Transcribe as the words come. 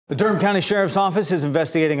The Durham County Sheriff's Office is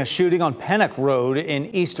investigating a shooting on Pennock Road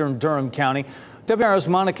in eastern Durham County. WRAL's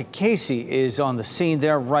Monica Casey is on the scene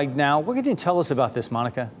there right now. What can you tell us about this,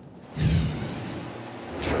 Monica?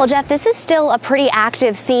 Well, Jeff, this is still a pretty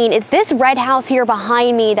active scene. It's this red house here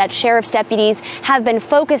behind me that sheriff's deputies have been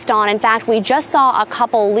focused on. In fact, we just saw a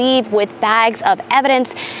couple leave with bags of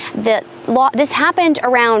evidence. This happened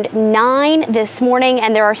around 9 this morning,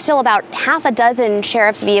 and there are still about half a dozen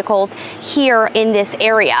sheriff's vehicles here in this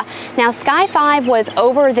area. Now, Sky 5 was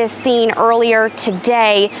over this scene earlier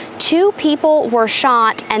today. 2 people were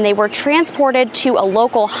shot, and they were transported to a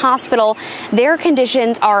local hospital. Their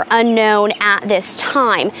conditions are unknown at this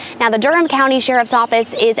time. Now, the Durham County Sheriff's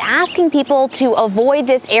Office is asking people to avoid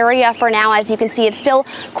this area for now. As you can see, it's still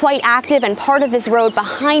quite active, and part of this road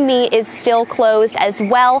behind me is still closed as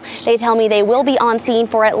well. They tell me they will be on scene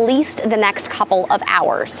for at least the next couple of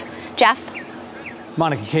hours. Jeff?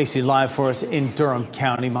 Monica Casey live for us in Durham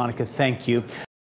County. Monica, thank you.